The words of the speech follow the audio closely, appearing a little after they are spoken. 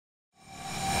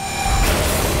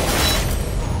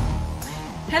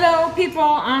people,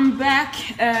 I'm back,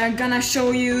 gonna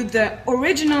show you the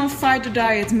original fighter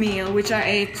diet meal, which I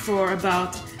ate for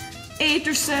about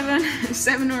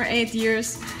 7 or 8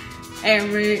 years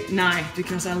every night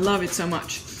because I love it so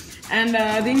much. And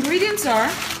the ingredients are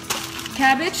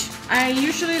cabbage. I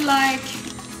usually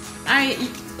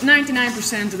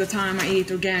 99% of the time I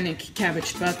eat organic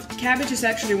cabbage, but cabbage is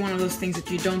actually one of those things that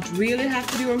you don't really have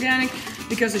to do organic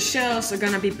because the shells are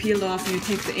gonna be peeled off and you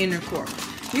take the inner core.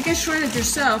 You can shred it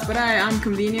yourself, but I'm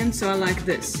convenient, so I like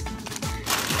this.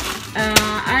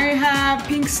 I have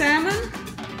pink salmon,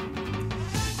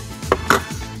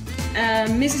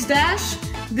 Mrs. Dash.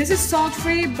 This is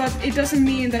salt-free, but it doesn't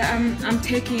mean that I'm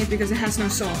taking it because it has no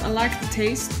salt. I like the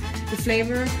taste, the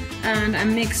flavor, and I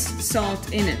mix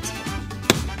salt in it.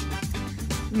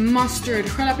 Mustard,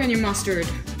 jalapeno mustard,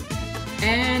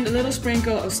 and a little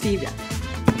sprinkle of stevia.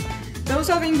 Those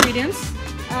are the ingredients.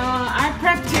 I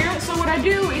prepped here, so what I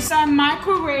do is I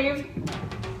microwave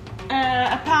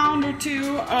a pound or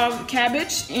two of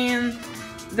cabbage in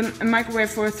the microwave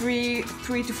for 3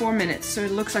 to 4 minutes, so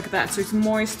it looks like that, so it's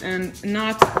moist and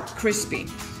not crispy.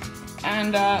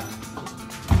 And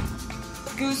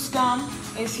Goose Gum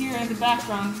is here in the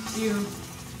background.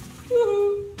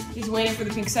 He's waiting for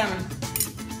the pink salmon.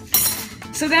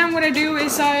 So then what I do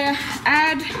is I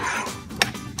add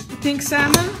the pink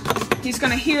salmon. He's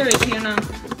gonna hear it here now.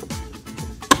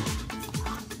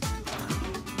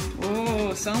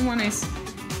 Oh, someone is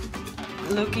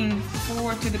looking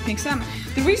forward to the pink salmon.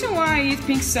 The reason why I eat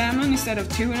pink salmon instead of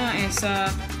tuna is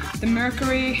the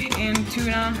mercury in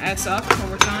tuna adds up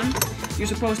over time. You're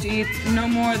supposed to eat no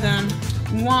more than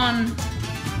 1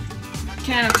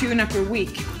 can of tuna per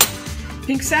week.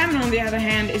 Pink salmon, on the other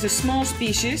hand, is a small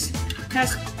species,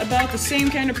 has about the same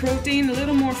kind of protein, a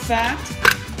little more fat,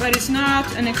 but it's not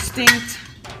an extinct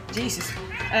species,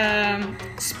 and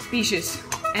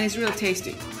it's really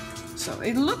tasty. So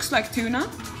it looks like tuna.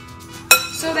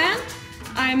 So then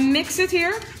I mix it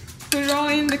here, put it all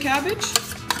in the cabbage.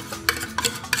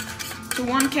 So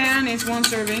 1 can is 1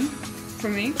 serving for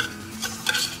me,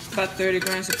 about 30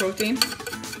 grams of protein.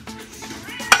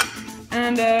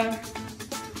 And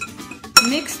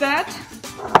mix that.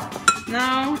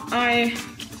 Now I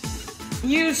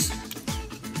use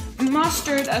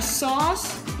mustard as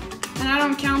sauce, and I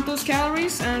don't count those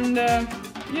calories, and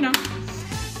you know,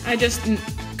 I just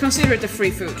consider it a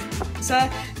free food. So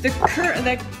the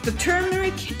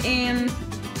turmeric in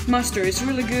mustard is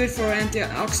really good for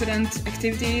antioxidant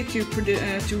activity to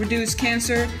reduce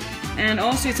cancer, and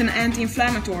also it's an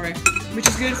anti-inflammatory, which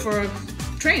is good for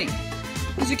training.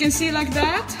 As you can see, like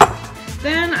that.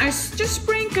 Then I just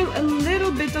sprinkle a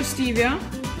little bit of stevia,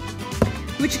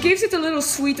 which gives it a little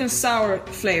sweet and sour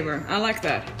flavor. I like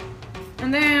that.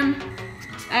 And then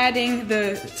adding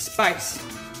the spice.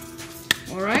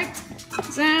 All right.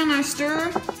 Then I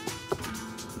stir.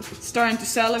 Starting to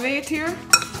salivate here.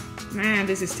 Man,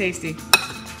 this is tasty.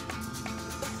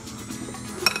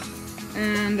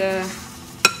 And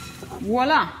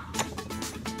voila!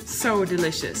 So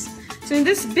delicious. So in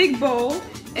this big bowl,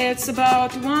 it's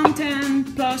about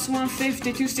 110 plus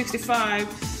 150, 265.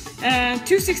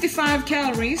 265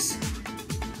 calories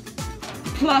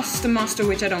plus the mustard,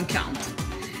 which I don't count.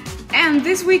 And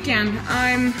this weekend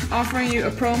I'm offering you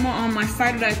a promo on my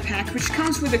Fighter Diet pack, which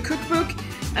comes with a cookbook,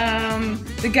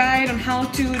 the guide on how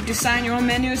to design your own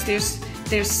menus.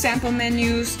 There's sample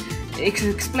menus. It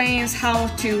explains how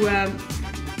to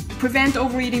prevent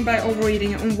overeating by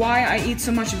overeating, and why I eat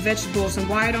so much vegetables and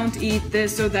why I don't eat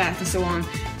this or that and so on,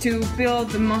 to build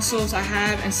the muscles I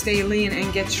have and stay lean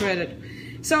and get shredded.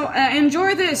 So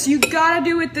enjoy this. You gotta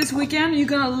do it this weekend. You're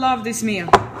gonna love this meal.